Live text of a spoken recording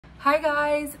Hi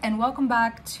guys, and welcome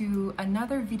back to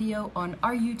another video on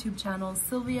our YouTube channel,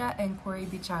 Sylvia and Koree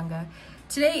Bichanga.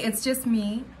 Today it's just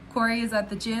me. Koree is at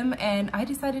the gym and I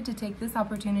decided to take this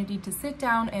opportunity to sit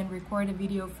down and record a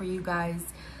video for you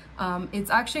guys. It's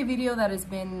actually a video that has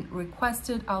been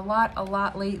requested a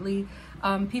lot lately.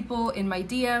 People in my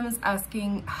DMs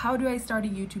asking, how do I start a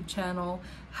YouTube channel?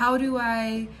 How do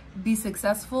I be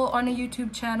successful on a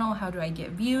YouTube channel? How do I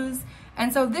get views?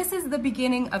 And so this is the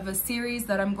beginning of a series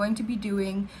that I'm going to be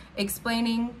doing,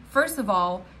 explaining, first of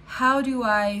all, how do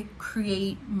I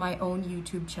create my own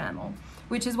YouTube channel,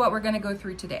 which is what we're going to go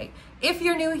through today. If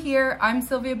you're new here, I'm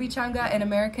Sylvia Bichanga, an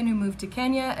American who moved to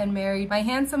Kenya and married my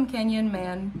handsome Kenyan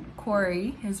man,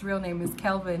 Koree. His real name is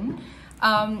Kelvin.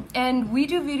 And we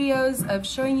do videos of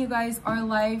showing you guys our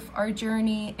life, our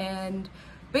journey, and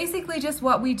basically just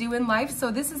what we do in life. So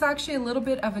this is actually a little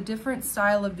bit of a different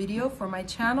style of video for my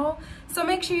channel. So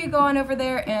make sure you go on over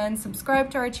there and subscribe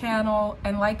to our channel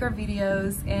and like our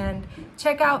videos and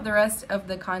check out the rest of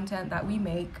the content that we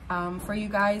make for you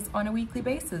guys on a weekly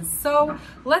basis. So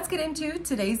let's get into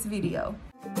today's video.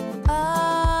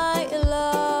 I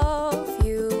love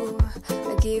you.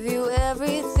 I give you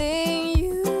everything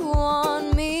you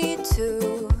want me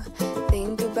to.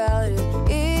 Think about it.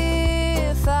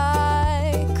 If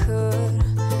I could,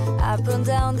 I'd burn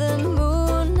down the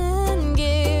moon and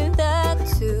give that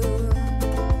to.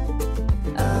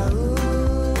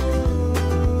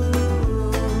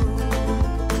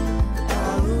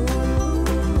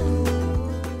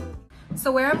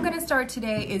 So where I'm going to start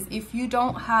today is if you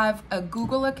don't have a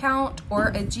Google account or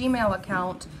a Gmail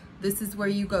account, this is where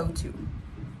you go to.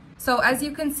 So as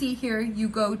you can see here, you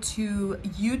go to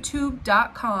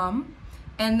youtube.com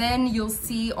and then you'll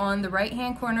see on the right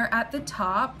hand corner at the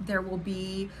top, there will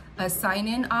be a sign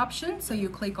in option. So you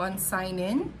click on sign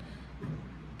in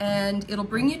and it'll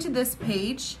bring you to this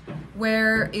page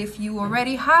where if you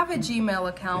already have a Gmail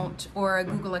account or a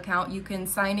Google account, you can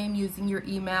sign in using your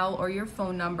email or your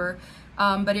phone number.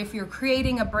 But if you're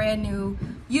creating a brand new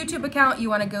YouTube account, you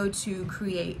want to go to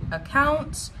create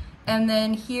account. And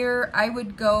then here I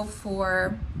would go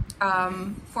for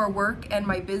work and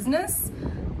my business,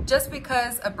 just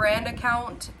because a brand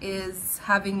account is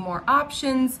having more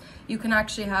options. You can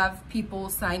actually have people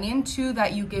sign into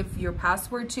that you give your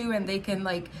password to and they can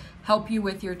like help you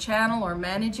with your channel or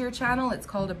manage your channel. It's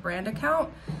called a brand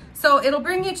account. So it'll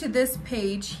bring you to this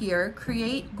page here,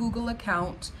 create Google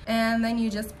account, and then you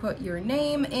just put your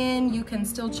name in. You can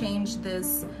still change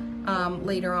this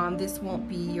later on. This won't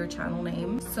be your channel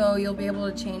name, so you'll be able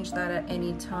to change that at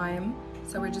any time.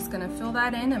 So we're just gonna fill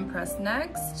that in and press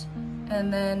next,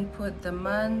 and then put the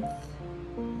month,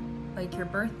 like your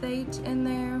birth date in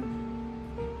there.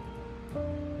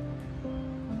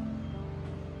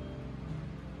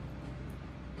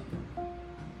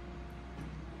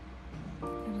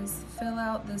 Just fill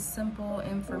out this simple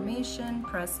information,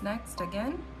 press next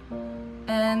again,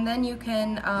 and then you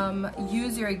can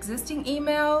use your existing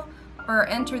email or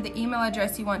enter the email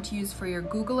address you want to use for your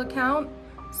Google account.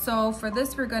 So for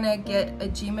this, we're gonna get a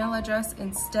Gmail address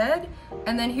instead,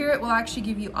 and then here it will actually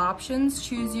give you options.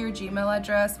 Choose your Gmail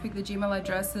address, pick the Gmail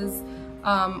addresses,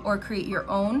 or create your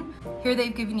own. Here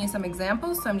they've given you some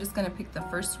examples, so I'm just gonna pick the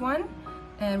first one.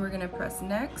 And we're gonna press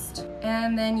next.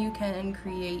 And then you can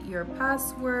create your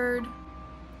password.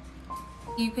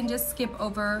 You can just skip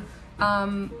over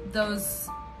those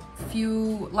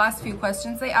last few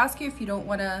questions they ask you if you don't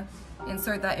wanna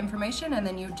insert that information, and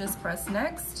then you just press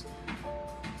next.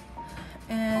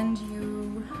 And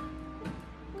you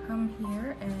come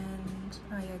here and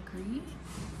I agree.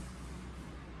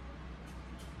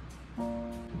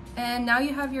 And now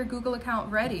you have your Google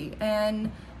account ready.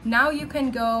 And now you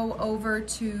can go over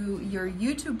to your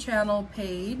YouTube channel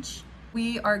page.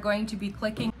 We are going to be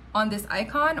clicking on this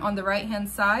icon on the right hand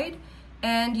side,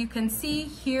 and you can see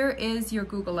here is your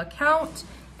Google account.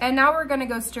 And now we're gonna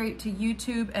go straight to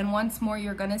YouTube, and once more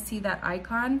you're gonna see that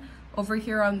icon over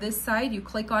here on this side. You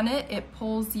click on it, it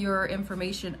pulls your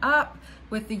information up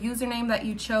with the username that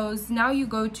you chose. Now you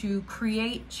go to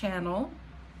create channel,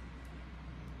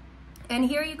 and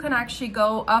here you can actually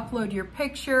go upload your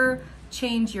picture,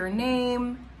 change your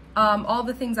name, all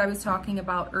the things I was talking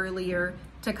about earlier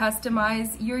to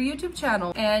customize your YouTube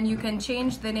channel. And you can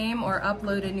change the name or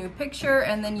upload a new picture,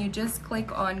 and then you just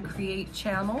click on create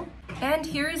channel. And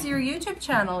here's your YouTube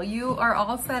channel. You are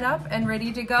all set up and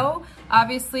ready to go.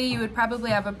 Obviously, you would probably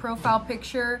have a profile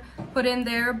picture put in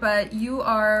there, but you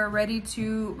are ready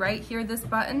to, right here, this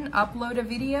button, upload a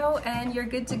video, and you're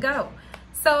good to go.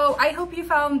 So I hope you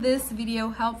found this video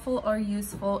helpful or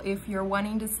useful if you're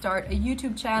wanting to start a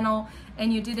YouTube channel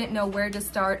and you didn't know where to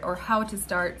start or how to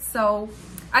start. So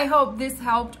I hope this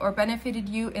helped or benefited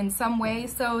you in some way.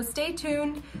 So stay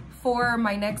tuned for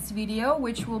my next video,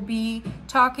 which will be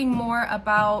talking more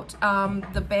about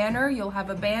the banner. You'll have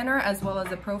a banner as well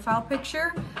as a profile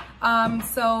picture.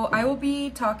 So I will be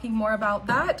talking more about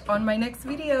that on my next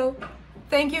video.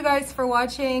 Thank you guys for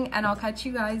watching, and I'll catch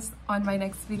you guys on my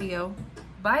next video.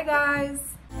 Bye guys.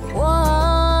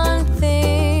 One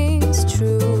thing's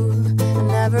true, I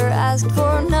never asked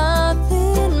for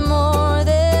nothing more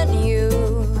than you.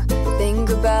 Think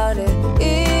about it.